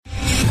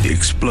The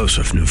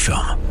explosive new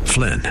film,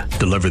 Flynn,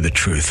 deliver the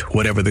truth,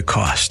 whatever the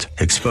cost,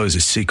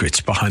 exposes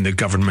secrets behind the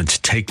government's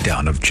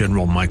takedown of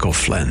General Michael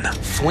Flynn.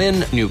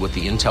 Flynn knew what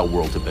the intel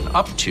world had been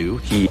up to.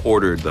 He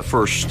ordered the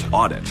first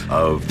audit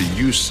of the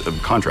use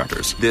of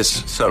contractors.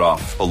 This set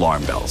off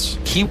alarm bells.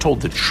 He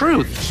told the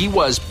truth. He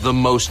was the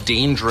most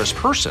dangerous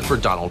person for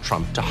Donald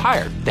Trump to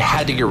hire. They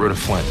had to get rid of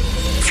Flynn.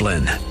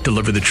 Flynn,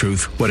 deliver the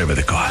truth, whatever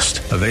the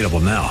cost. Available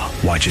now.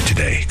 Watch it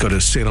today. Go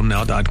to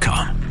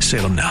salemnow.com.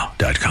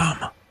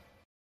 salemnow.com.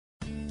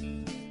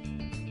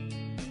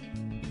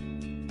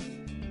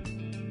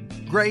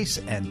 Grace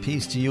and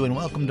peace to you, and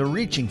welcome to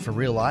Reaching for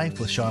Real Life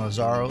with Sean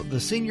Azzaro,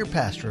 the senior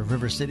pastor of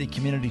River City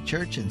Community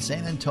Church in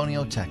San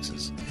Antonio,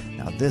 Texas.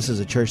 Now, this is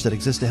a church that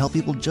exists to help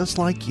people just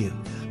like you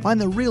find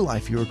the real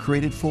life you were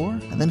created for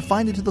and then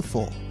find it to the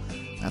full.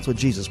 That's what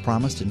Jesus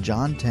promised in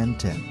John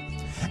 10:10.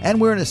 And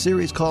we're in a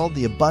series called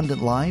The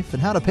Abundant Life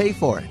and How to Pay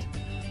for It.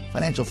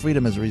 Financial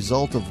freedom is a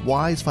result of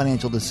wise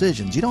financial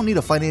decisions. You don't need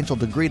a financial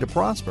degree to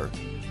prosper,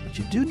 but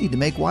you do need to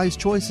make wise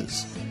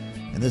choices.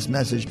 In this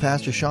message,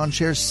 Pastor Sean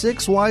shares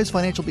 6 wise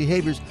financial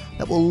behaviors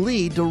that will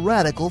lead to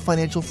radical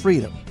financial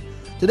freedom.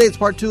 Today, it's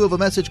part 2 of a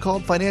message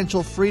called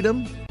Financial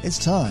Freedom. It's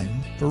time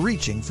for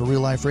Reaching for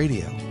Real Life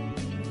Radio.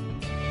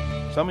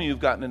 Some of you have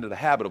gotten into the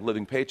habit of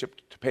living paycheck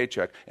to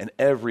paycheck, and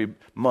every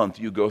month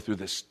you go through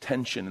this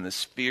tension and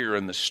this fear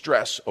and this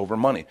stress over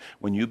money.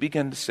 When you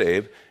begin to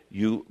save,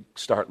 you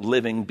start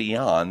living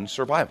beyond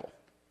survival.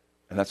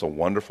 And that's a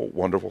wonderful,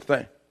 wonderful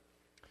thing.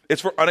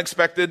 It's for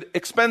unexpected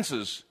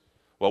expenses.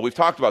 Well, we've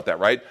talked about that,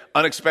 right?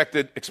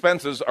 Unexpected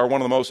expenses are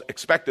one of the most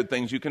expected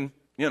things you can,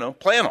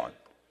 plan on.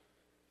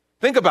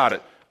 Think about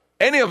it.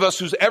 Any of us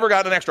who's ever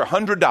got an extra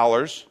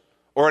 $100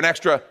 or an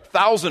extra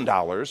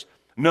 $1,000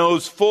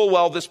 knows full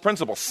well this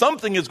principle.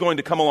 Something is going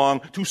to come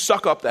along to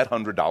suck up that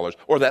 $100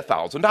 or that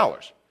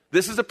 $1,000.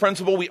 This is a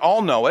principle. We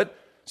all know it.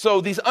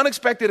 So these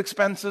unexpected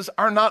expenses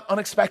are not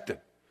unexpected.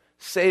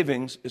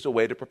 Savings is a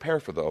way to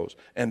prepare for those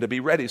and to be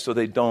ready so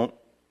they don't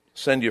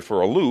send you for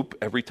a loop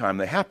every time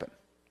they happen.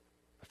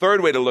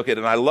 Third way to look at it,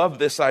 and I love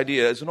this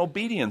idea, is an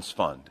obedience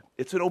fund.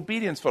 It's an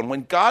obedience fund.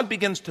 When God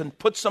begins to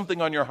put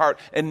something on your heart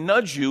and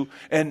nudge you,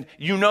 and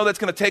you know that's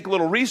going to take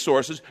little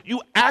resources,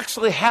 you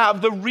actually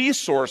have the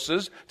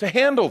resources to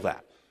handle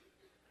that.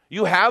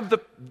 You have the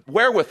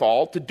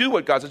wherewithal to do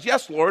what God says.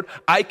 Yes, Lord,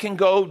 I can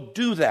go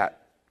do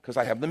that because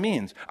I have the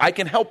means. I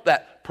can help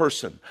that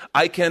person.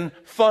 I can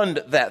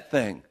fund that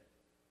thing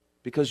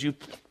because you've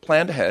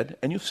planned ahead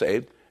and you've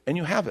saved and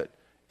you have it.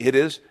 It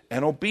is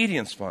an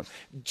obedience fund.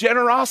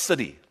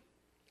 Generosity.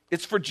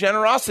 It's for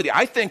generosity.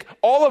 I think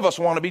all of us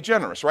want to be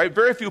generous, right?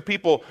 Very few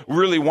people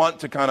really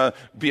want to kind of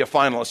be a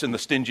finalist in the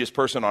stingiest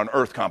person on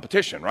earth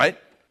competition, right?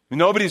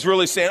 Nobody's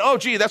really saying, oh,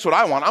 gee, that's what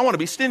I want. I want to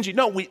be stingy.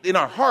 No, in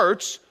our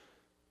hearts,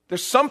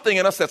 there's something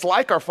in us that's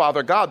like our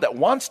Father God that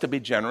wants to be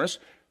generous.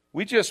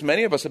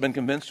 Many of us have been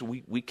convinced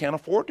we can't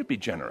afford to be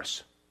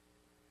generous.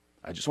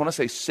 I just want to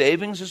say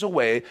savings is a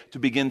way to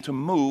begin to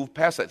move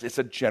past that. It's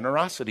a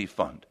generosity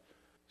fund.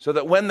 So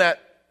that when that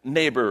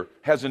neighbor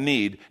has a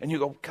need, and you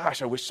go,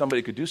 gosh, I wish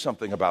somebody could do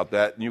something about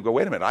that, and you go,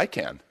 wait a minute, I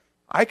can.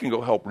 I can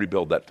go help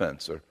rebuild that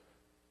fence, or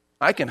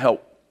I can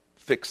help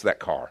fix that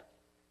car.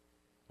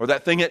 Or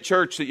that thing at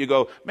church that you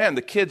go, man,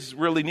 the kids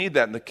really need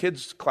that in the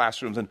kids'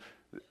 classrooms, and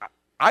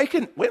I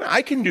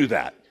can do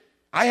that.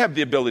 I have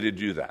the ability to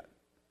do that.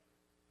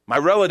 My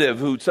relative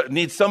who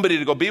needs somebody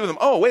to go be with them,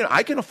 oh, wait,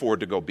 I can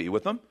afford to go be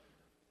with them.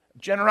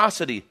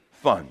 Generosity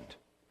fund.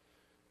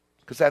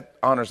 Because that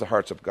honors the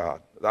heart of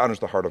God. It honors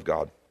the heart of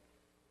God.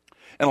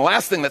 And the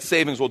last thing that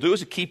savings will do is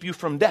to keep you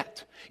from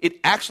debt. It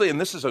actually, and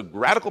this is a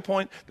radical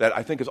point that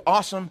I think is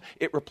awesome,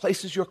 it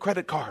replaces your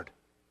credit card.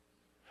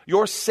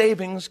 Your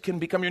savings can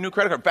become your new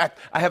credit card. In fact,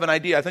 I have an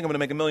idea. I think I'm going to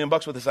make $1 million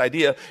with this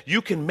idea.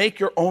 You can make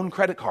your own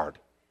credit card.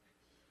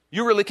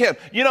 You really can.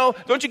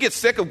 Don't you get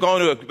sick of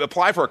going to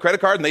apply for a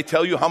credit card and they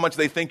tell you how much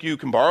they think you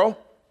can borrow?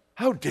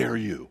 How dare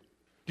you?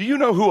 Do you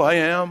know who I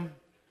am?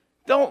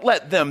 Don't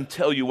let them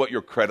tell you what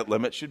your credit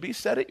limit should be.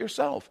 Set it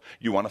yourself.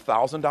 You want a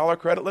 $1,000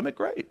 credit limit?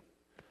 Great.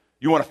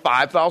 You want a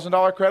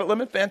 $5,000 credit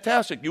limit?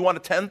 Fantastic. You want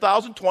a $10,000,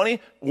 $20,000,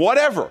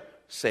 whatever.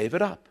 Save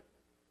it up.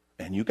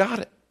 And you got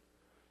it.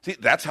 See,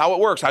 that's how it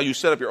works, how you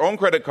set up your own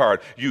credit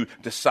card. You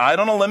decide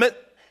on a limit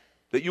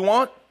that you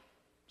want.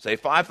 Say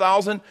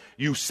 $5,000.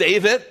 You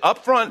save it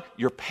up front.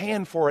 You're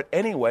paying for it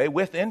anyway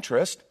with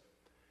interest.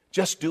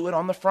 Just do it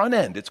on the front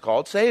end. It's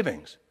called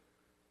savings.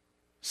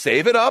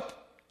 Save it up.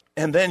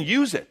 And then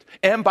use it.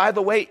 And by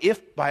the way,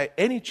 if by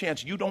any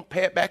chance you don't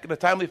pay it back in a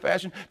timely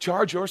fashion,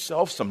 charge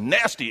yourself some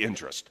nasty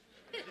interest.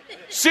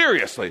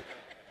 Seriously.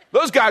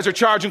 Those guys are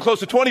charging close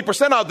to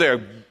 20% out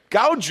there.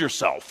 Gouge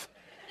yourself.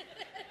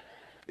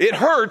 It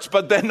hurts,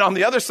 but then on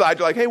the other side,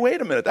 you're like, hey, wait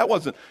a minute, that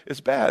wasn't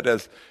as bad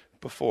as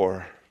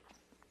before.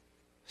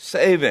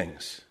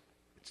 Savings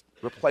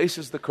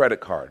replaces the credit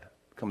card.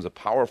 Becomes a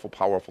powerful,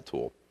 powerful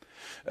tool.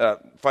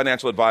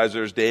 Financial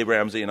advisors, Dave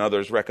Ramsey and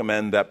others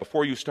recommend that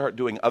before you start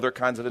doing other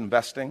kinds of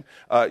investing,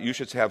 you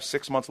should have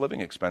 6 months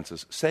living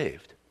expenses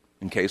saved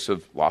in case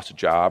of loss of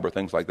job or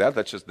things like that.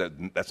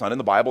 That's not in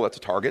the Bible. That's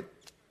a target,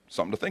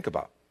 something to think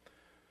about.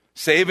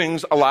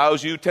 Savings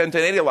allows you,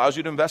 10-10-80 allows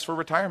you to invest for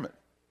retirement.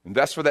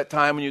 Invest for that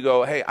time when you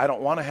go, hey, I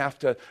don't want to have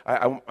to,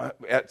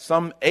 at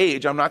some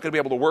age, I'm not going to be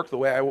able to work the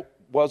way I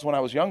was when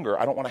I was younger.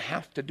 I don't want to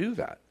have to do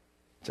that.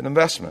 It's an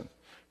investment.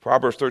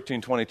 Proverbs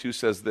 13:22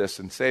 says this,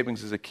 and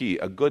savings is a key.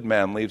 A good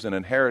man leaves an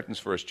inheritance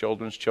for his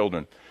children's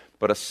children,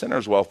 but a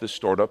sinner's wealth is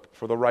stored up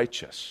for the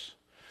righteous.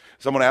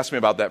 Someone asked me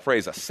about that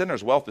phrase, a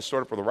sinner's wealth is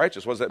stored up for the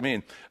righteous. What does that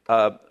mean?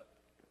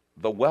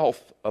 The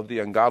wealth of the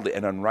ungodly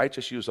and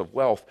unrighteous use of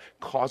wealth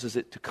causes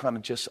it to kind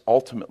of just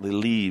ultimately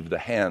leave the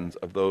hands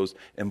of those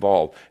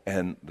involved.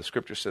 And the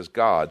scripture says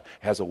God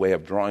has a way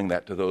of drawing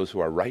that to those who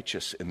are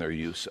righteous in their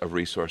use of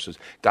resources.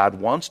 God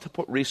wants to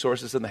put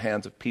resources in the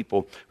hands of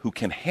people who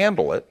can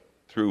handle it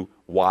through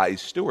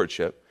wise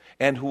stewardship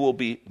and who will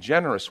be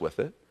generous with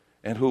it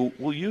and who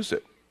will use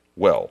it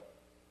well.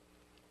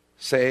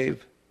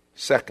 Save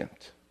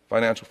second.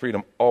 Financial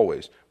freedom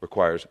always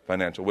requires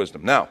financial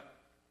wisdom. Now,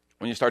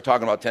 when you start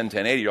talking about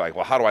 10-10-80, you're like,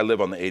 well, how do I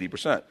live on the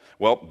 80%?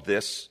 Well,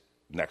 this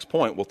next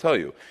point will tell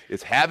you.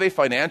 It's have a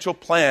financial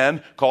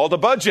plan called a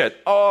budget.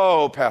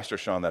 Oh, Pastor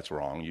Sean, that's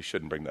wrong. You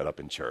shouldn't bring that up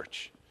in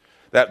church.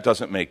 That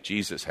doesn't make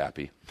Jesus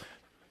happy.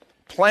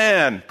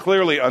 Plan,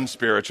 clearly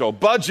unspiritual.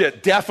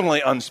 Budget,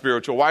 definitely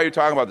unspiritual. Why are you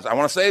talking about this? I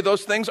want to say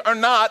those things are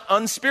not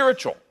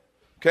unspiritual.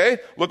 Okay?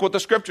 Look what the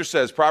scripture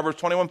says, Proverbs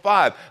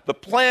 21:5. The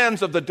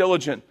plans of the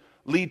diligent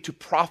lead to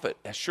profit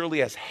as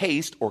surely as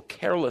haste or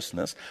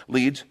carelessness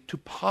leads to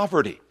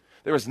poverty.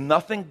 There is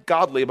nothing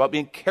godly about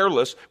being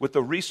careless with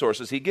the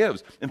resources he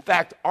gives. In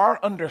fact, our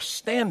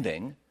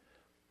understanding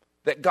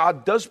that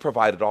God does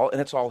provide it all and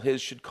it's all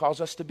his should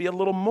cause us to be a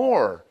little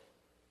more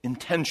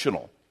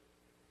intentional,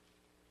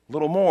 a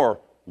little more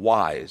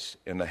wise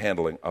in the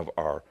handling of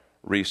our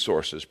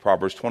resources.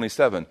 Proverbs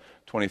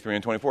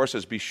 27:23-24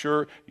 says, be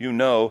sure you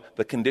know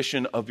the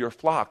condition of your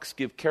flocks.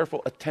 Give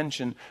careful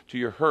attention to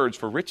your herds,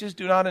 for riches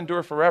do not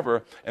endure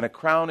forever, and a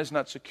crown is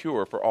not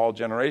secure for all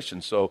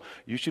generations. So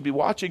you should be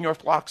watching your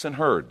flocks and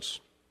herds.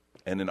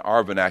 And in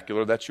our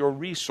vernacular, that's your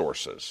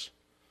resources.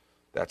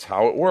 That's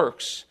how it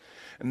works.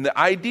 And the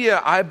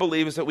idea, I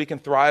believe, is that we can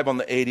thrive on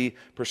the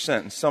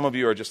 80%. And some of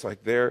you are just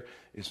like, there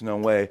is no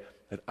way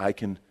that I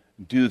can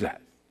do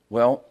that.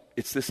 Well,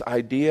 it's this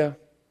idea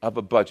of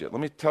a budget.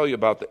 Let me tell you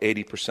about the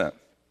 80%.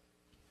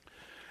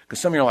 Because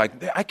some of you are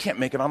like, I can't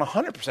make it on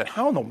 100%.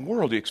 How in the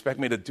world do you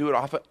expect me to do it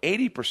off of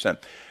 80%?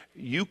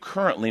 You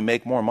currently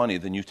make more money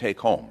than you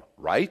take home,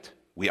 right?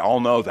 We all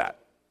know that.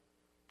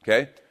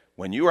 Okay?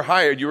 When you were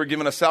hired, you were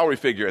given a salary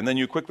figure, and then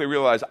you quickly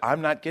realized,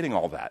 I'm not getting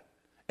all that.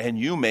 And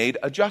you made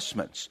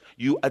adjustments.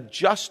 You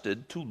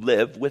adjusted to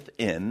live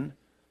within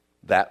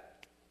that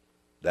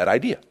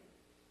idea.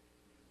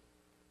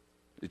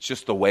 It's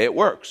just the way it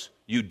works.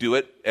 You do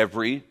it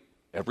every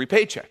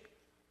paycheck.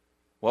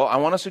 Well, I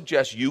want to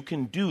suggest you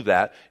can do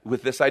that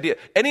with this idea.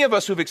 Any of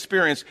us who've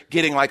experienced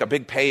getting like a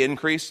big pay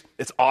increase,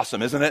 it's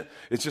awesome, isn't it?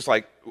 It's just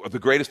like the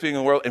greatest thing in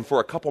the world. And for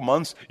a couple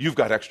months, you've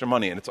got extra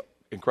money, and it's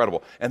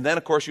incredible. And then,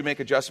 of course, you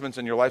make adjustments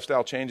and your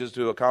lifestyle changes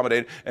to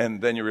accommodate,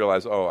 and then you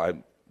realize, oh,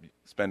 I'm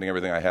spending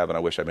everything I have, and I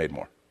wish I made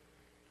more.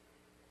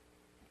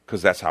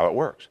 Because that's how it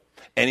works.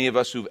 Any of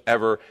us who've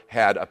ever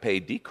had a pay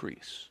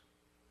decrease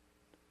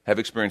have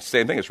experienced the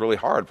same thing. It's really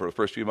hard for the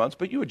first few months,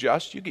 but you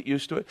adjust, you get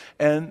used to it,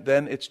 and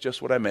then it's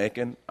just what I make,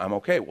 and I'm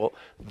okay. Well,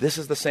 this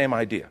is the same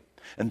idea.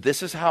 And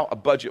this is how a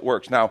budget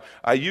works. Now,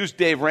 I use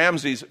Dave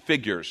Ramsey's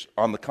figures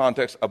on the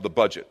context of the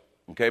budget,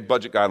 okay,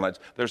 budget guidelines.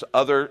 There's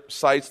other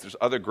sites, there's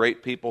other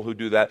great people who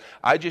do that.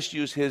 I just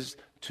use his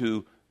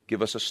to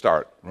give us a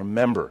start.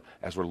 Remember,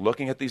 as we're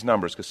looking at these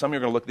numbers, because some of you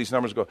are going to look at these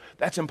numbers and go,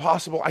 that's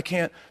impossible, I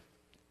can't.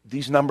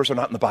 These numbers are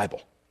not in the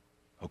Bible,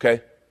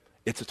 okay?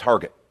 It's a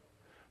target.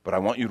 But I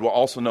want you to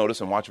also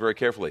notice and watch very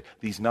carefully.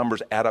 These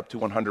numbers add up to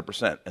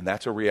 100%, and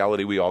that's a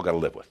reality we all got to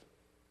live with.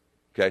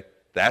 Okay?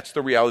 That's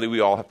the reality we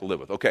all have to live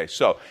with. Okay,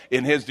 so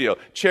in his deal,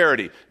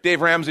 charity.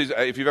 Dave Ramsey,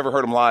 if you've ever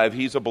heard him live,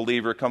 he's a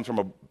believer, comes from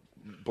a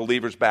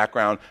believer's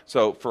background.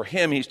 So for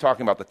him, he's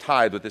talking about the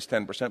tithe with this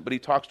 10%, but he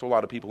talks to a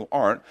lot of people who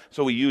aren't,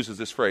 so he uses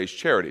this phrase,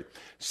 charity.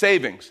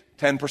 Savings,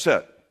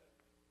 10%.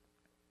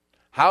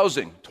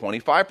 Housing,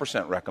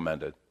 25%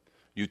 recommended.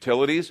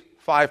 Utilities,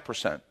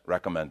 5%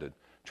 recommended.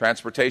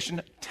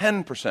 Transportation,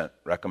 10%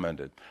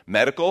 recommended.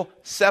 Medical,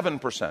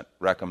 7%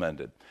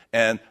 recommended.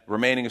 And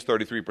remaining is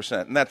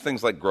 33%. And that's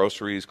things like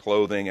groceries,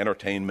 clothing,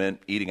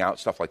 entertainment, eating out,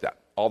 stuff like that.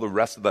 All the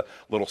rest of the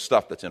little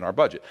stuff that's in our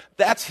budget.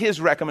 That's his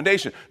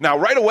recommendation. Now,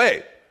 right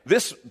away,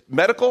 this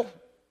medical,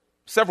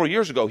 several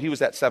years ago, he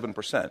was at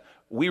 7%.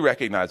 We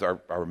recognize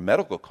our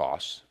medical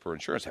costs for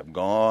insurance have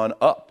gone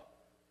up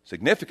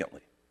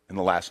significantly in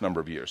the last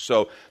number of years.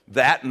 So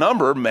that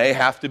number may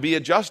have to be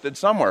adjusted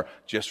somewhere.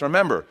 Just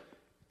remember,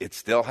 it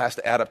still has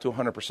to add up to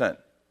 100%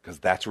 because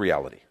that's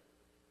reality.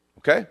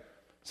 Okay?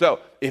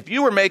 So if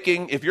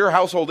your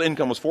household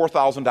income was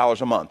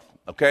 $4,000 a month,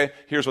 okay,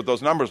 here's what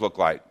those numbers look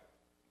like.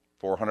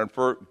 $400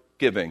 for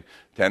giving,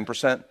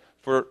 10%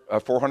 for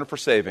 $400 for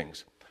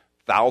savings,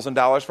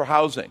 $1,000 for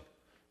housing,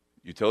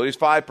 utilities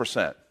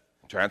 5%,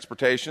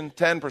 Transportation,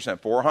 10%,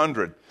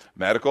 400.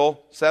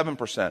 Medical,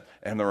 7%.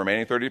 And the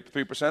remaining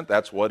 33%,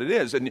 that's what it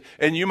is.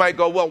 And you might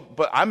go, well,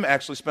 but I'm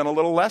actually spent a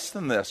little less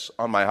than this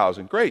on my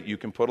housing. Great, you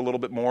can put a little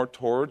bit more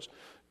towards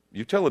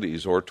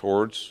utilities or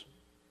towards,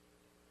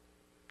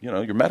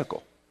 your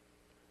medical.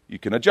 You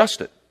can adjust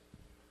it.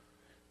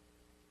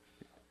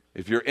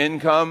 If your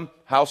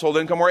household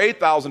income were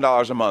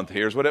 $8,000 a month,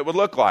 here's what it would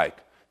look like.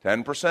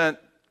 10%,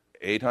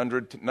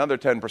 $800, another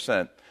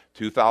 10%,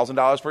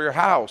 $2,000 for your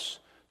house.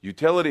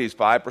 Utilities,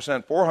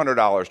 5%,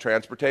 $400.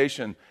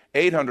 Transportation,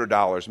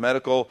 $800.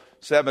 Medical,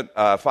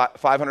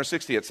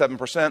 $560 at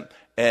 7%.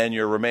 And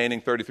your remaining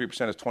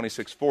 33% is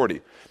 $2,640.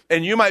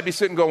 And you might be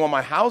sitting going, well,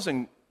 my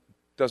housing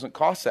doesn't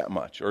cost that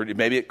much. Or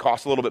maybe it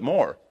costs a little bit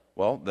more.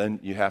 Well, then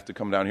you have to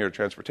come down here to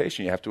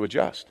transportation. You have to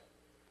adjust.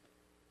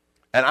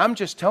 And I'm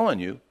just telling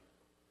you,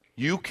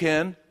 you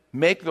can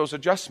make those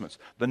adjustments.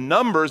 The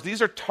numbers,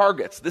 these are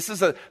targets.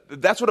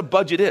 That's what a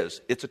budget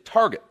is. It's a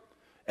target.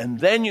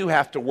 And then you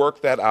have to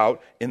work that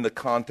out in the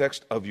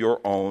context of your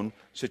own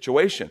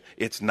situation.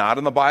 It's not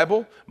in the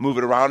Bible. Move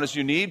it around as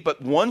you need.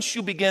 But once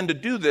you begin to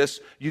do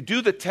this, you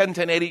do the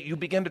 10-10-80, you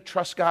begin to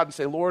trust God and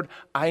say, Lord,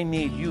 I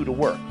need you to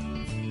work.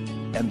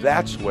 And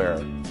that's where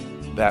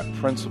that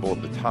principle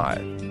of the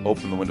tithe,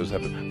 open the windows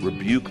of heaven,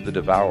 rebuke the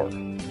devourer,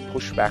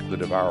 push back the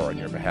devourer on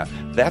your behalf.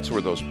 That's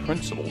where those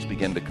principles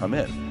begin to come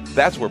in.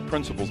 That's where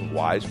principles of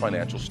wise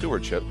financial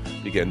stewardship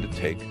begin to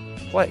take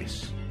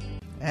place.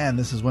 And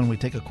this is when we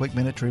take a quick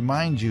minute to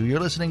remind you,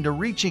 you're listening to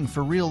Reaching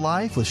for Real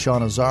Life with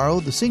Sean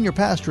Azzaro, the senior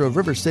pastor of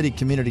River City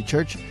Community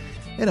Church,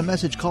 in a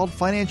message called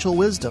Financial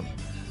Wisdom,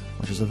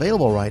 which is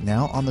available right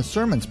now on the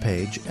sermons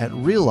page at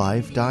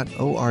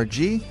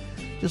reallife.org.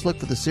 Just look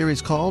for the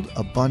series called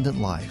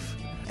Abundant Life.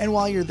 And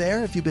while you're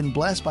there, if you've been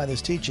blessed by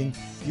this teaching,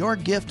 your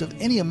gift of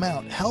any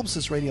amount helps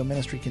this radio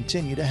ministry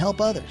continue to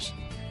help others.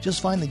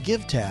 Just find the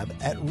Give tab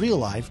at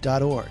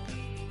reallife.org.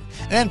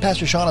 And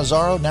Pastor Sean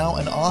Azzaro, now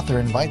an author,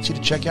 invites you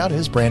to check out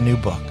his brand new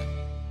book.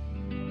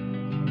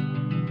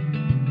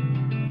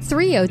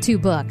 302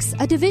 Books,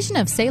 a division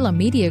of Salem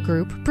Media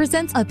Group,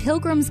 presents A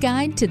Pilgrim's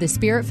Guide to the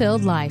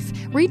Spirit-Filled Life,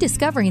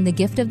 Rediscovering the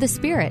Gift of the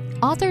Spirit,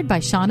 authored by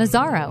Sean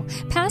Azzaro,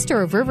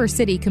 pastor of River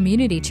City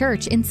Community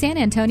Church in San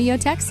Antonio,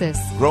 Texas.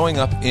 Growing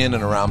up in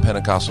and around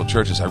Pentecostal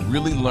churches, I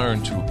really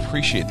learned to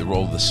appreciate the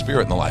role of the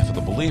Spirit in the life of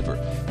the believer.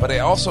 But I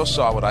also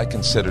saw what I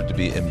considered to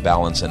be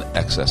imbalance and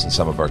excess in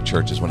some of our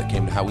churches when it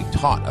came to how we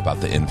taught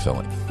about the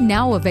infilling.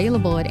 Now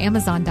available at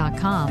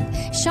Amazon.com,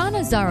 Sean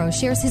Azzaro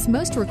shares his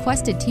most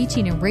requested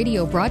teaching and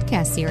radio broadcast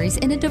series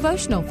in a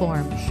devotional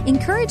form,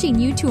 encouraging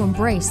you to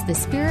embrace the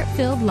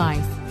Spirit-filled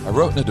life. I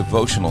wrote in a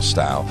devotional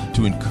style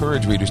to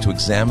encourage readers to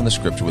examine the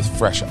Scripture with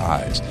fresh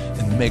eyes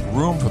and make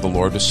room for the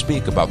Lord to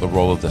speak about the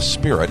role of the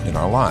Spirit in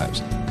our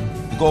lives.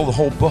 The goal of the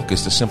whole book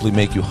is to simply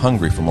make you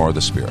hungry for more of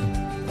the Spirit.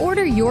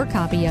 Order your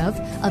copy of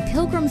A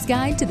Pilgrim's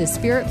Guide to the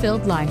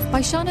Spirit-Filled Life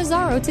by Sean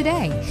Azzaro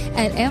today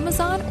at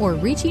Amazon or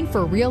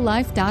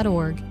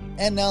reachingforreallife.org.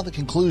 And now the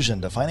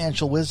conclusion to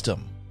Financial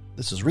Wisdom.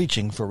 This is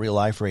Reaching for Real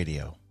Life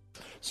Radio.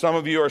 Some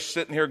of you are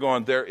sitting here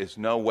going, there is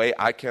no way,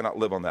 I cannot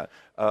live on that.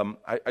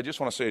 I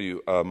just want to say to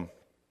you,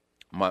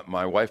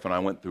 my wife and I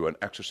went through an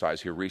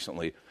exercise here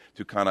recently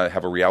to kind of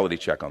have a reality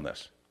check on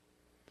this.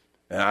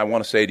 And I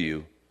want to say to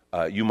you,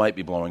 you might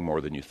be blowing more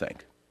than you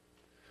think.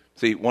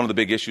 See, one of the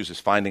big issues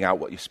is finding out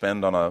what you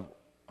spend on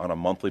a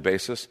monthly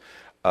basis.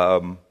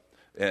 One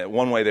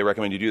way they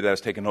recommend you do that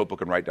is take a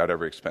notebook and write down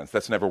every expense.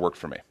 That's never worked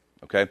for me,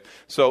 okay?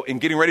 So in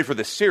getting ready for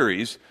this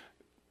series,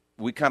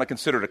 we kind of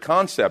considered a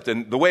concept,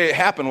 and the way it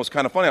happened was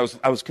kind of funny.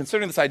 I was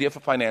considering this idea of a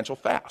financial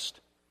fast.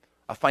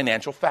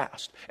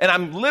 And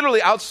I'm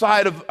literally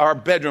outside of our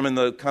bedroom in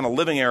the kind of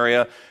living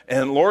area,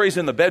 and Lori's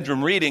in the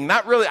bedroom reading.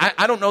 Not really,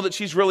 I don't know that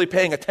she's really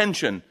paying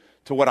attention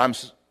to what I'm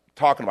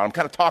talking about. I'm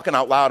kind of talking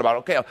out loud about,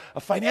 okay,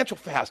 a financial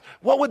fast,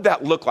 what would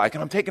that look like?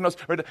 And I'm taking notes,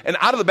 and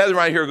out of the bedroom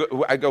right here,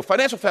 I go,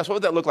 financial fast, what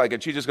would that look like?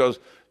 And she just goes,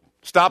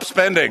 stop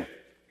spending.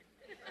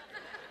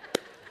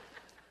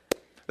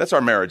 That's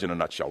our marriage in a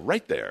nutshell,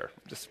 right there.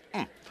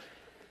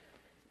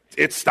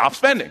 It's stop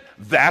spending.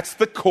 That's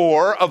the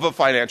core of a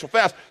financial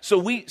fast. So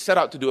we set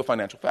out to do a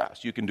financial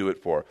fast. You can do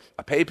it for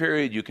a pay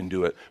period. You can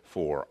do it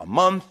for a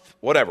month,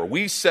 whatever.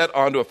 We set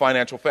onto a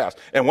financial fast.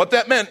 And what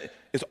that meant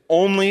is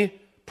only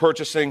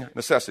purchasing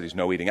necessities.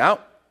 No eating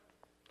out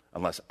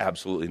unless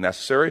absolutely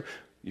necessary.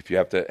 If you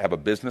have to have a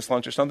business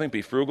lunch or something,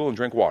 be frugal and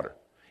drink water.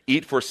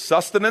 Eat for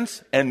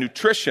sustenance and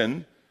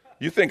nutrition.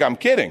 You think I'm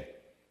kidding.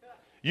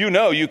 You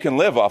know you can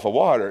live off of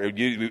water,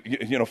 you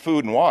know,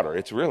 food and water.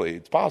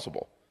 It's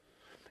possible.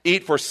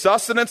 Eat for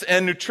sustenance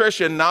and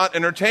nutrition, not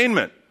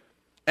entertainment.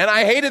 And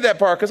I hated that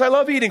part because I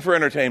love eating for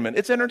entertainment.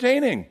 It's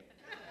entertaining.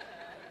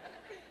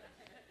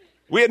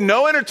 We had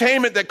no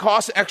entertainment that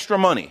costs extra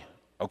money,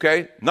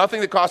 okay? Nothing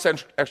that costs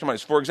extra money.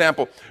 So for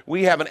example,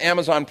 we have an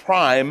Amazon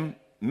Prime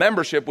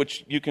membership,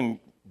 which you can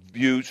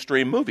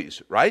stream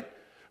movies, right?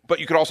 But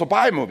you could also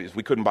buy movies.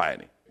 We couldn't buy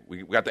any.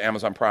 We got the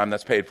Amazon Prime,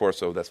 that's paid for,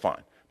 so that's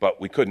fine. But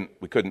we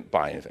couldn't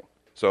buy anything.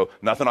 So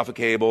nothing off of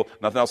cable,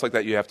 nothing else like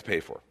that you have to pay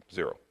for.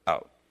 Zero,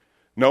 out.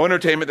 No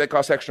entertainment that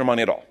costs extra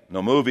money at all.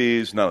 No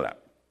movies, none of that.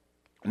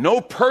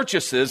 No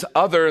purchases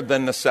other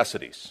than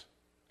necessities.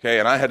 Okay,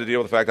 and I had to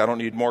deal with the fact I don't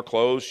need more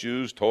clothes,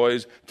 shoes,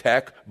 toys,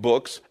 tech,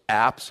 books,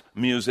 apps,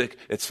 music,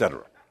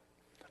 etc.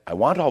 I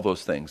want all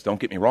those things, don't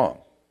get me wrong,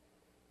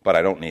 but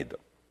I don't need them.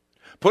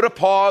 Put a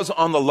pause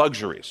on the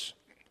luxuries.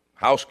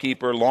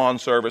 Housekeeper, lawn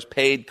service,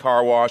 paid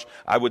car wash.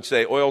 I would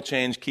say oil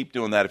change, keep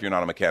doing that if you're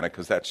not a mechanic,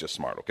 because that's just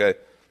smart, okay?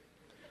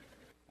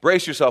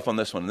 Brace yourself on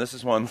this one. This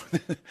is one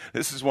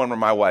where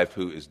my wife,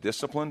 who is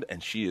disciplined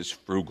and she is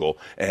frugal,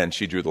 and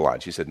she drew the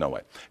line. She said, no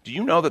way. Do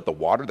you know that the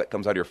water that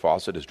comes out of your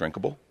faucet is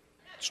drinkable?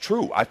 It's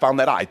true. I found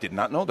that out. I did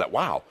not know that.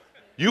 Wow.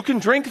 You can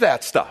drink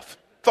that stuff.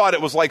 I thought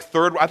it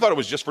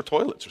was just for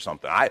toilets or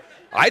something. I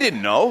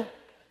didn't know.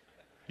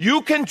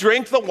 You can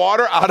drink the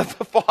water out of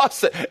the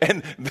faucet.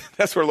 And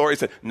that's where Lori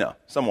said, no,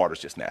 some water's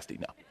just nasty.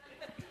 No.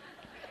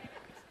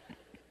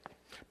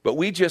 But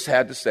we just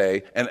had to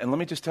say, and let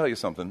me just tell you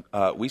something.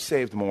 We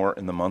saved more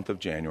in the month of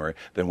January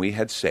than we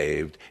had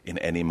saved in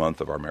any month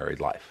of our married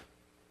life.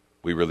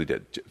 We really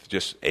did.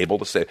 Just able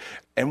to save.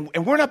 And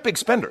we're not big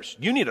spenders.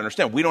 You need to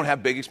understand, we don't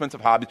have big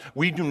expensive hobbies.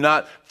 We do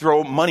not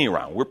throw money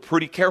around. We're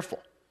pretty careful.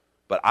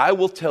 But I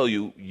will tell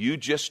you, you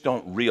just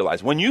don't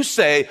realize. When you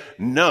say,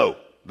 no,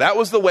 that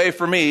was the way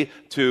for me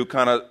to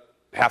kind of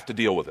have to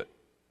deal with it.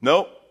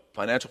 No,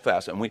 financial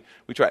fast. And we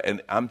try.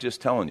 And I'm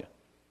just telling you,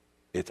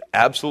 it's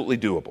absolutely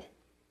doable.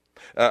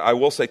 I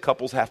will say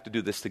couples have to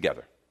do this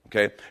together.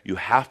 Okay? You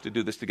have to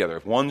do this together.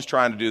 If one's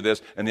trying to do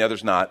this and the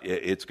other's not,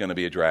 it's going to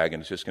be a drag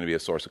and it's just going to be a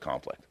source of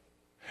conflict.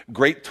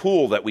 Great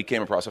tool that we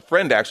came across. A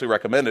friend actually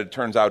recommended, it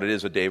turns out it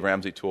is a Dave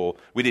Ramsey tool.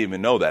 We didn't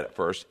even know that at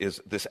first,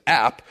 is this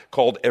app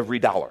called Every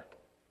Dollar.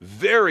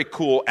 Very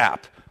cool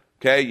app.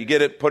 Okay, you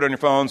get it, put it on your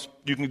phones.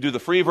 You can do the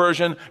free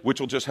version,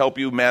 which will just help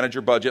you manage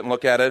your budget and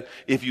look at it.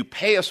 If you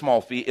pay a small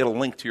fee, it'll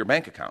link to your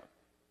bank account.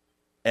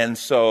 And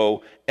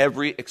so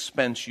every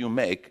expense you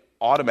make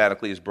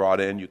automatically is brought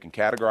in. You can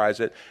categorize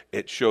it.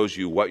 It shows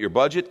you what your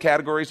budget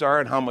categories are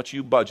and how much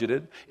you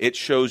budgeted. It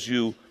shows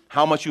you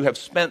how much you have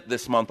spent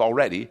this month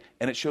already,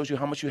 and it shows you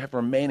how much you have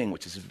remaining,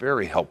 which is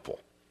very helpful.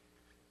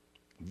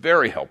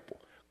 Very helpful.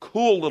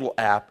 Cool little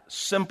app,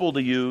 simple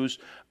to use,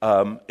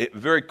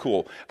 very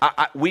cool.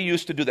 We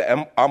used to do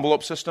the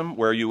envelope system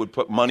where you would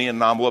put money in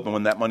an envelope, and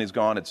when that money's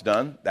gone, it's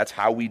done. That's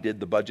how we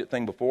did the budget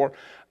thing before.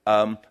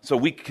 So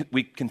we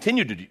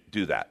continue to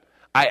do that.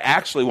 I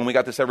actually, when we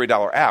got this Every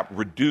Dollar app,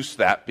 reduced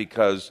that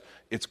because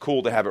it's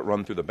cool to have it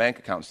run through the bank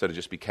account instead of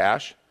just be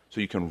cash,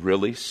 so you can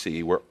really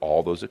see where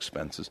all those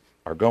expenses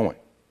are going.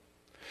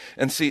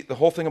 And see, the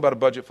whole thing about a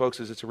budget,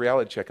 folks, is it's a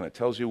reality check, and it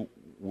tells you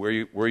where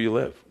you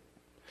live.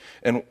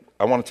 And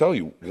I want to tell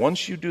you,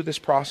 once you do this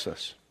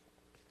process,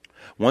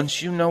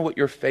 once you know what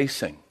you're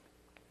facing,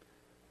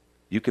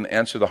 you can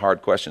answer the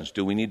hard questions.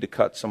 Do we need to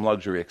cut some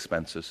luxury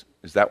expenses?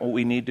 Is that what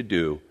we need to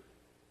do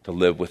to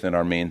live within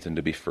our means and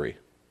to be free?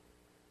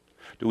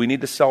 Do we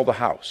need to sell the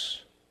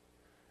house?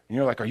 And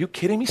you're like, are you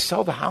kidding me?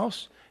 Sell the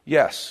house?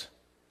 Yes.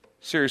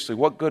 Seriously,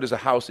 what good is a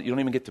house that you don't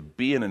even get to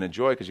be in and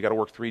enjoy because you got to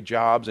work 3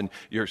 jobs and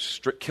you're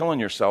killing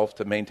yourself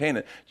to maintain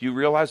it? Do you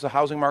realize the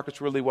housing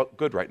market's really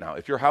good right now?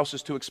 If your house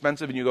is too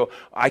expensive and you go,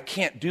 I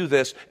can't do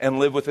this and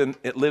live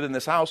in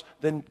this house,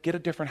 then get a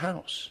different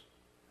house.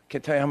 I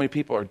can't tell you how many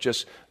people are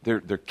just, they're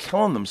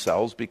killing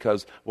themselves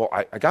because, well,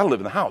 I got to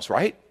live in the house,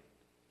 right?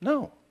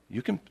 No,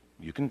 you can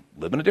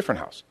live in a different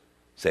house,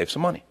 save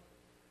some money.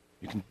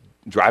 You can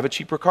drive a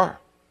cheaper car.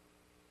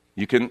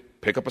 You can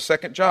pick up a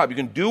second job. You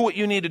can do what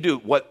you need to do.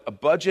 What a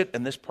budget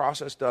and this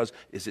process does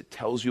is it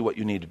tells you what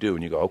you need to do.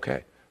 And you go,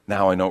 okay,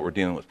 now I know what we're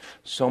dealing with.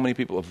 So many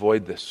people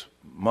avoid this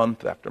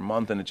month after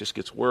month, and it just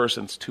gets worse,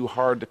 and it's too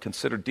hard to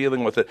consider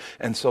dealing with it.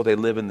 And so they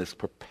live in this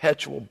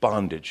perpetual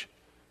bondage.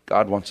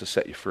 God wants to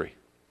set you free.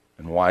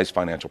 And wise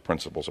financial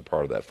principles are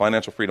part of that.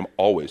 Financial freedom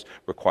always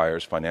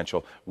requires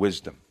financial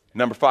wisdom.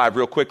 Number 5,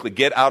 real quickly,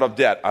 get out of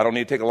debt. I don't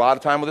need to take a lot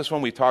of time with this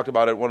one. We talked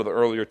about it in one of the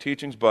earlier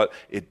teachings, but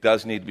it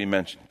does need to be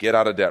mentioned. Get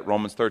out of debt.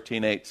 Romans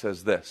 13:8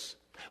 says this.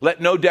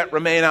 Let no debt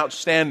remain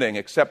outstanding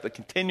except the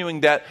continuing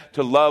debt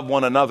to love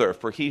one another,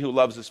 for he who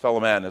loves his fellow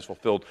man has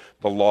fulfilled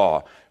the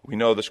law. We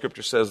know the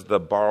scripture says the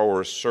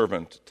borrower is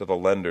servant to the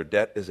lender.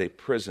 Debt is a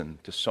prison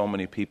to so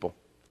many people.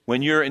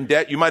 When you're in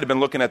debt, you might have been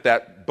looking at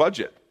that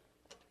budget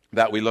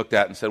that we looked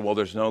at and said,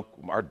 well,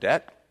 our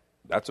debt.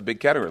 That's a big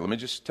category. Let me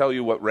just tell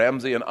you what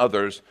Ramsey and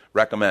others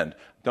recommend.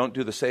 Don't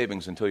do the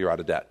savings until you're out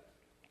of debt.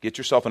 Get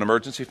yourself an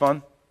emergency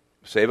fund.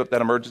 Save up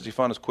that emergency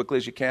fund as quickly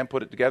as you can.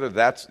 Put it together.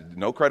 That's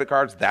no credit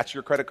cards. That's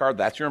your credit card.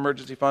 That's your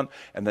emergency fund.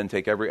 And then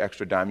take every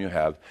extra dime you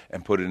have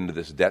and put it into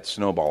this debt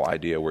snowball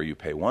idea where you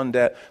pay one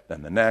debt,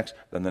 then the next,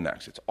 then the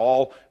next. It's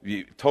all,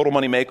 Total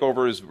Money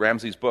Makeover is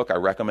Ramsey's book. I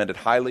recommend it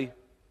highly.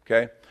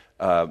 Okay?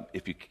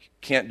 If you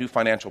can't do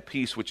Financial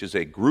Peace, which is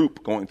a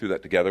group going through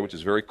that together, which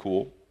is very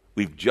cool.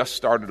 We've just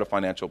started a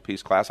financial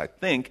peace class. I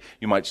think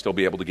you might still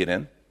be able to get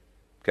in.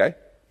 Okay?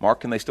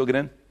 Mark, can they still get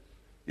in?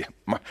 Yeah.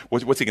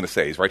 What's he going to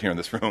say? He's right here in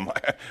this room.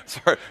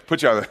 Sorry,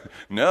 put you on.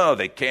 No,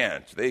 they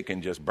can't. They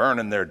can just burn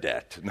in their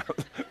debt. No.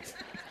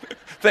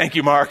 Thank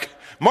you, Mark.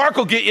 Mark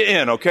will get you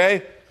in,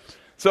 okay?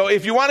 So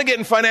if you want to get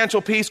in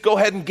financial peace, go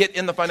ahead and get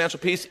in the financial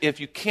peace. If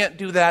you can't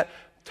do that,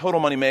 Total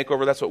Money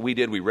Makeover, that's what we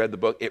did. We read the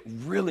book. It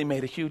really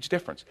made a huge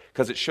difference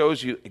because it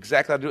shows you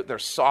exactly how to do it.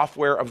 There's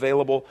software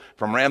available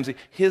from Ramsey.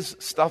 His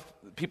stuff,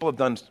 people have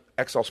done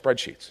Excel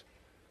spreadsheets.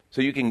 So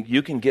you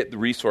can get the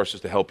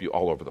resources to help you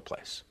all over the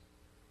place.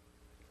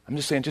 I'm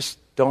just saying, just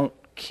don't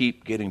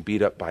keep getting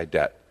beat up by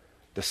debt.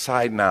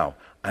 Decide now,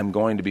 I'm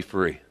going to be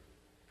free.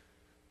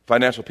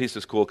 Financial peace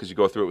is cool because you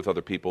go through it with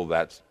other people.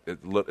 It's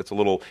a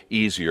little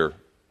easier.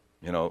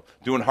 You know,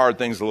 doing hard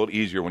things is a little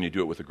easier when you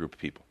do it with a group of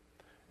people.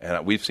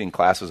 And we've seen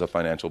classes of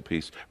financial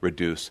peace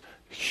reduce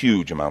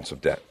huge amounts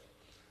of debt.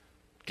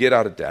 Get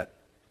out of debt.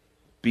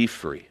 Be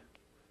free.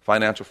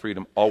 Financial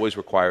freedom always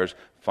requires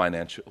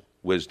financial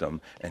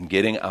wisdom, and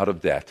getting out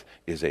of debt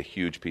is a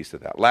huge piece of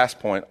that. Last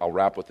point, I'll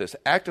wrap with this.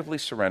 Actively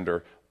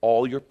surrender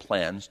all your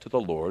plans to the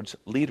Lord's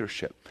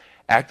leadership.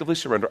 Actively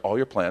surrender all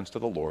your plans to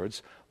the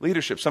Lord's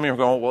leadership. Some of you are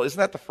going, well, isn't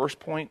that the first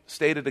point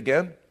stated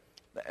again?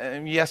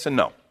 Yes and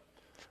no.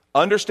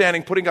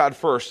 Understanding putting God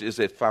first is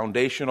a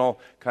foundational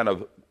kind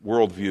of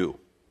worldview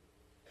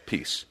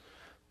piece.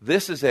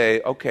 This is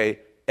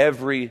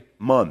every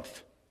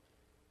month,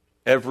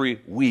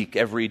 every week,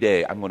 every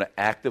day, I'm going to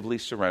actively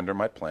surrender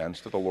my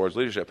plans to the Lord's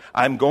leadership.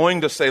 I'm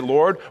going to say,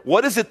 Lord,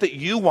 what is it that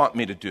you want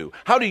me to do?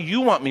 How do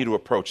you want me to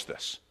approach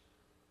this?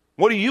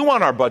 What do you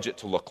want our budget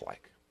to look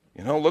like?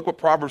 You know, look what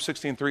Proverbs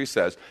 16:3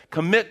 says.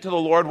 Commit to the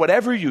Lord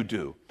whatever you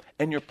do,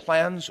 and your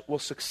plans will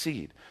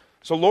succeed.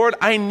 So, Lord,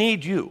 I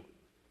need you.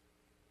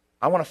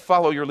 I want to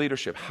follow your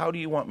leadership. How do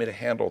you want me to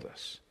handle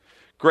this?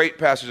 Great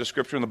passage of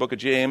Scripture in the book of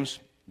James.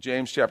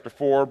 James chapter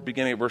 4,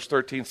 beginning at verse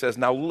 13 says,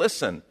 Now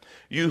listen,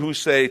 you who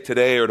say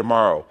today or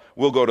tomorrow,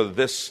 we'll go to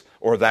this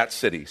or that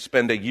city,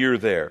 spend a year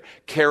there,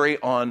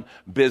 carry on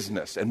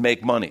business and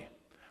make money.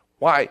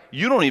 Why?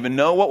 You don't even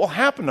know what will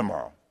happen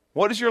tomorrow.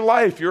 What is your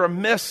life? You're a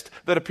mist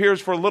that appears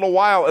for a little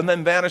while and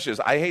then vanishes.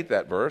 I hate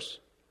that verse.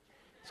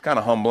 It's kind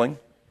of humbling,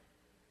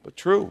 but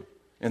true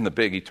in the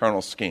big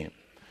eternal scheme.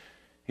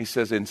 He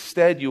says,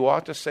 instead, you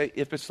ought to say,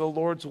 if it's the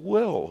Lord's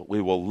will,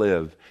 we will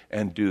live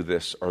and do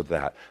this or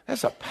that.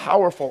 That's a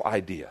powerful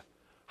idea.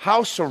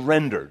 How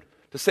surrendered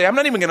to say, I'm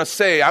not even going to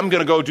say, I'm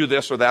going to go do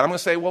this or that. I'm going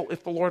to say, well,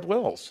 if the Lord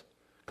wills,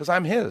 because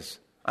I'm his.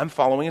 I'm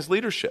following his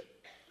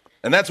leadership.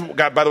 And that's,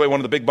 by the way,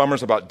 one of the big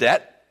bummers about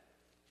debt.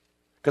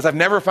 Because I've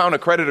never found a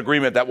credit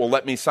agreement that will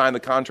let me sign the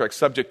contract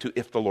subject to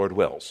if the Lord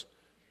wills.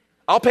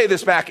 I'll pay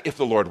this back if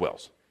the Lord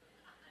wills.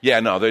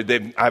 Yeah, no,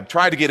 I've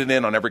tried to get it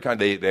in on every kind.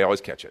 They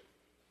always catch it.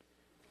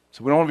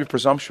 So we don't want to be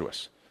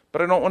presumptuous.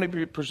 But I don't want to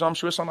be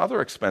presumptuous on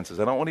other expenses.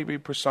 I don't want to be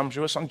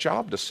presumptuous on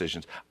job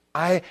decisions.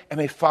 I am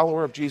a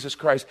follower of Jesus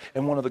Christ,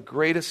 and one of the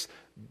greatest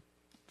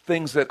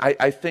things that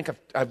I think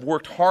I've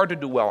worked hard to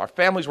do well, our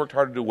family's worked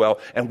hard to do well,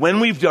 and when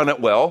we've done it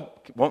well,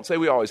 won't say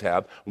we always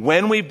have,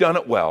 when we've done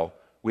it well,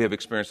 we have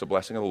experienced the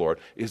blessing of the Lord,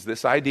 is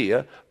this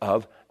idea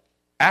of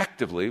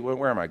actively,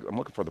 where am I? I'm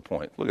looking for the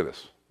point. Look at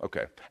this.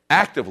 Okay.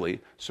 Actively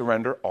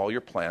surrender all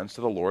your plans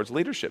to the Lord's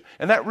leadership.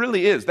 And that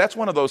really is, that's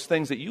one of those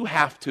things that you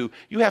have to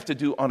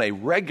do on a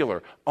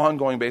regular,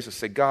 ongoing basis.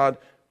 Say, God,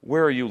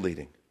 where are you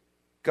leading?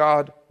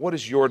 God, what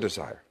is your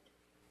desire?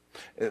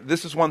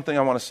 This is one thing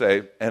I want to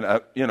say, and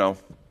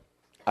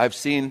I've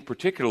seen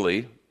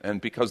particularly, and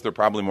because they're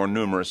probably more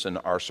numerous in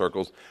our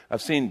circles,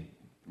 I've seen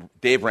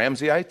Dave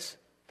Ramseyites.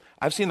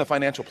 I've seen the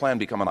financial plan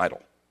become an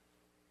idol.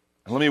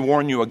 And let me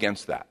warn you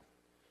against that.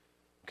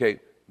 Okay,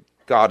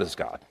 God is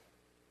God.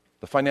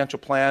 The financial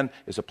plan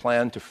is a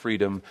plan to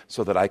freedom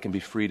so that I can be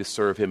free to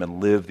serve him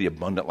and live the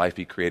abundant life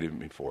he created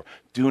me for.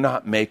 Do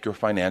not make your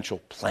financial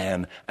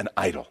plan an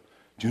idol.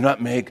 Do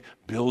not make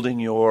building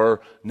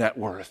your net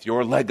worth,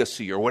 your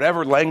legacy, or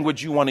whatever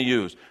language you want to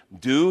use.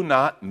 Do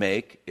not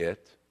make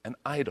it an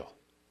idol.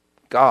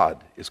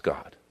 God is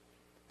God.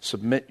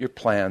 Submit your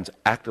plans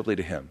actively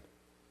to him.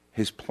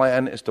 His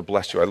plan is to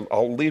bless you.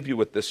 I'll leave you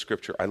with this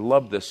scripture. I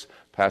love this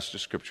passage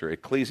of scripture.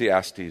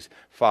 Ecclesiastes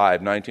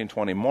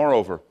 5:19-20.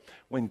 Moreover,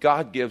 when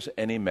God gives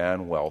any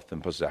man wealth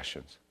and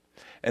possessions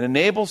and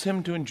enables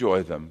him to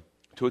enjoy them,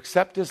 to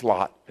accept his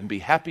lot and be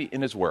happy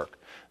in his work,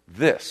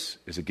 this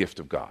is a gift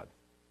of God.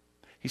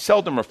 He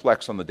seldom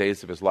reflects on the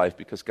days of his life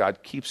because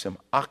God keeps him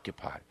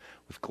occupied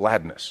with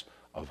gladness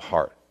of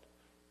heart.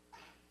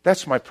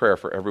 That's my prayer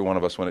for every one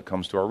of us when it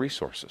comes to our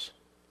resources,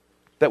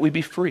 that we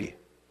be free,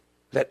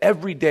 that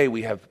every day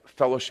we have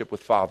fellowship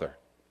with Father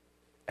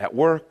at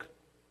work,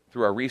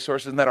 through our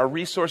resources, and that our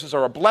resources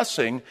are a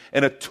blessing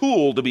and a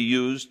tool to be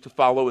used to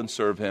follow and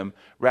serve him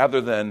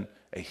rather than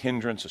a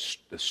hindrance,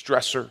 a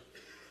stressor,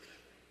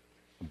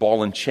 a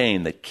ball and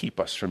chain that keep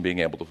us from being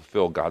able to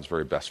fulfill God's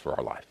very best for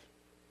our life.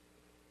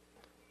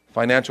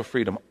 Financial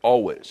freedom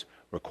always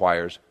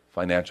requires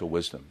financial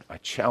wisdom. I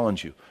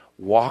challenge you,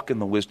 walk in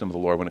the wisdom of the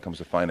Lord when it comes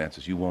to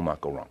finances. You will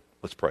not go wrong.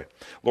 Let's pray.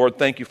 Lord,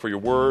 thank you for your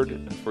word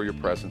and for your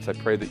presence. I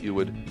pray that you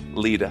would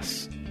lead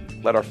us.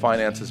 Let our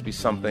finances be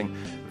something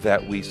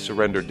that we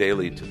surrender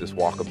daily to this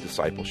walk of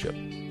discipleship.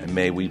 And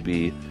may we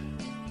be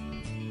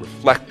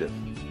reflective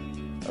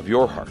of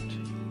your heart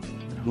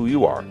and who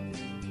you are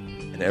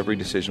in every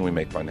decision we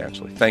make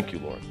financially. Thank you,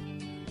 Lord.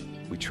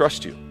 We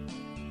trust you,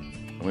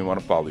 and we want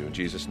to follow you. In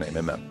Jesus' name,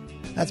 amen.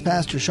 That's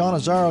Pastor Sean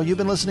Azzaro. You've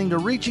been listening to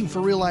Reaching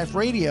for Real Life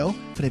Radio.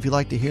 And if you'd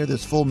like to hear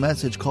this full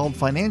message called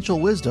Financial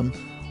Wisdom,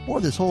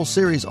 or this whole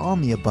series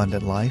on the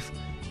abundant life,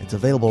 it's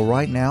available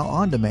right now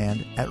on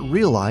demand at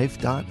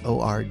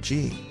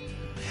reallife.org.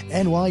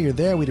 And while you're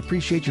there, we'd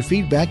appreciate your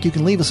feedback. You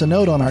can leave us a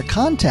note on our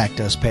Contact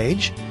Us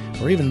page,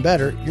 or even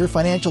better, your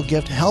financial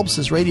gift helps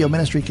this radio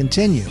ministry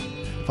continue.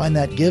 Find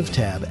that Give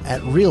tab at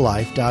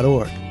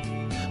reallife.org.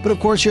 But of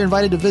course, you're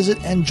invited to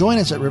visit and join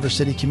us at River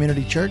City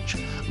Community Church,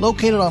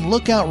 located on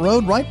Lookout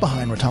Road right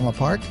behind Retama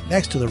Park,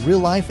 next to the Real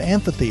Life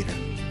Amphitheater.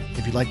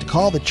 If you'd like to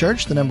call the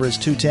church, the number is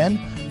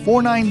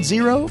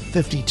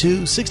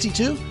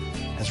 210-490-5262,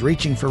 as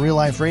Reaching for Real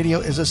Life Radio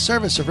is a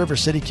service of River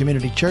City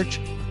Community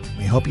Church.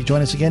 We hope you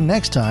join us again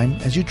next time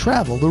as you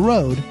travel the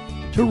road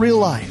to real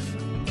life.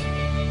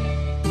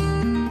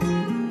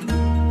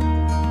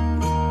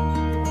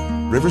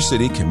 River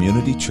City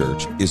Community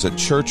Church is a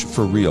church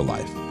for real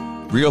life.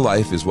 Real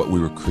life is what we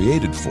were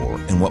created for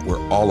and what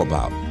we're all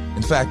about.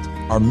 In fact,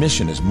 our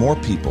mission is more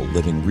people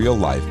living real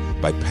life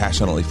by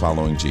passionately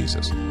following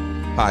Jesus.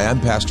 Hi, I'm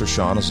Pastor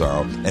Sean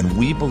Azzaro, and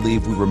we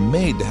believe we were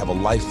made to have a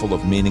life full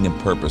of meaning and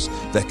purpose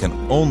that can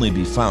only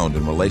be found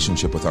in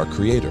relationship with our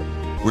Creator.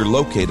 We're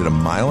located 1.5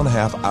 miles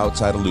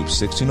outside of Loop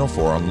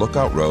 1604 on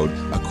Lookout Road,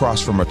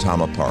 across from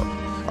Retama Park.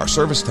 Our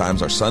service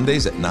times are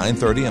Sundays at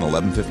 9:30 and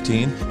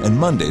 11:15, and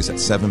Mondays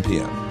at 7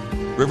 p.m.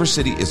 River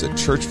City is a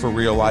church for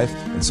real life,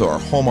 and so our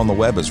home on the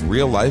web is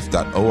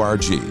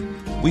reallife.org.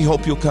 We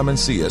hope you'll come and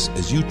see us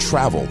as you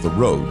travel the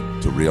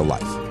road to real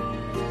life.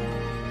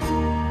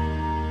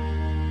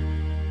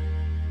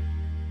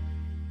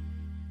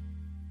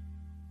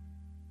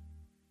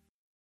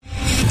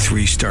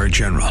 Three-star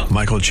General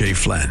Michael J.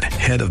 Flynn,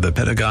 head of the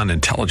Pentagon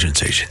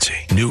Intelligence Agency,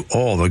 knew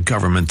all the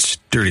government's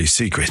dirty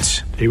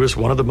secrets. He was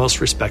one of the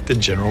most respected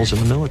generals in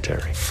the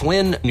military.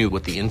 Flynn knew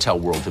what the intel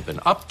world had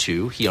been up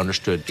to. He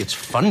understood its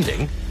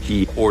funding.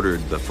 He ordered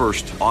the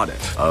first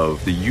audit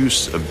of the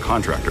use of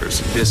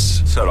contractors.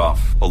 This set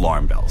off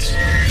alarm bells.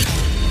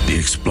 The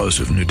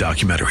explosive new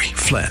documentary,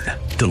 Flynn,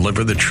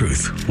 Deliver the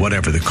Truth,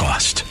 Whatever the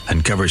Cost,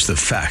 uncovers the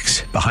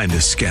facts behind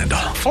this scandal.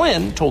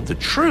 Flynn told the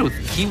truth.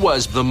 He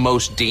was the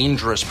most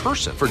dangerous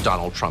person for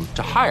Donald Trump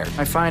to hire.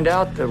 I find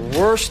out the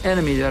worst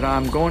enemy that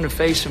I'm going to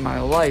face in my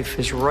life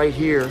is right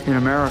here in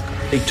America.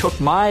 They took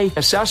my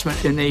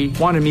assessment and they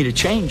wanted me to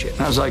change it.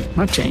 And I was like, I'm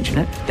not changing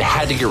it. They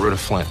had to get rid of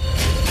Flynn.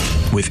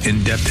 With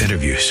in-depth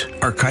interviews,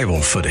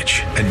 archival footage,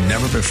 and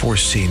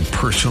never-before-seen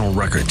personal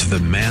records of the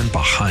man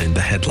behind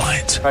the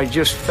headlines. I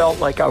just felt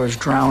like I was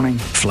drowning.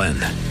 Flynn,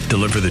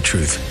 Deliver the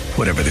Truth,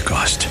 Whatever the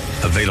Cost.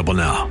 Available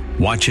now.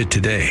 Watch it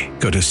today.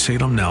 Go to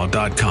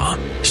salemnow.com.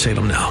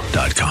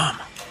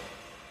 salemnow.com.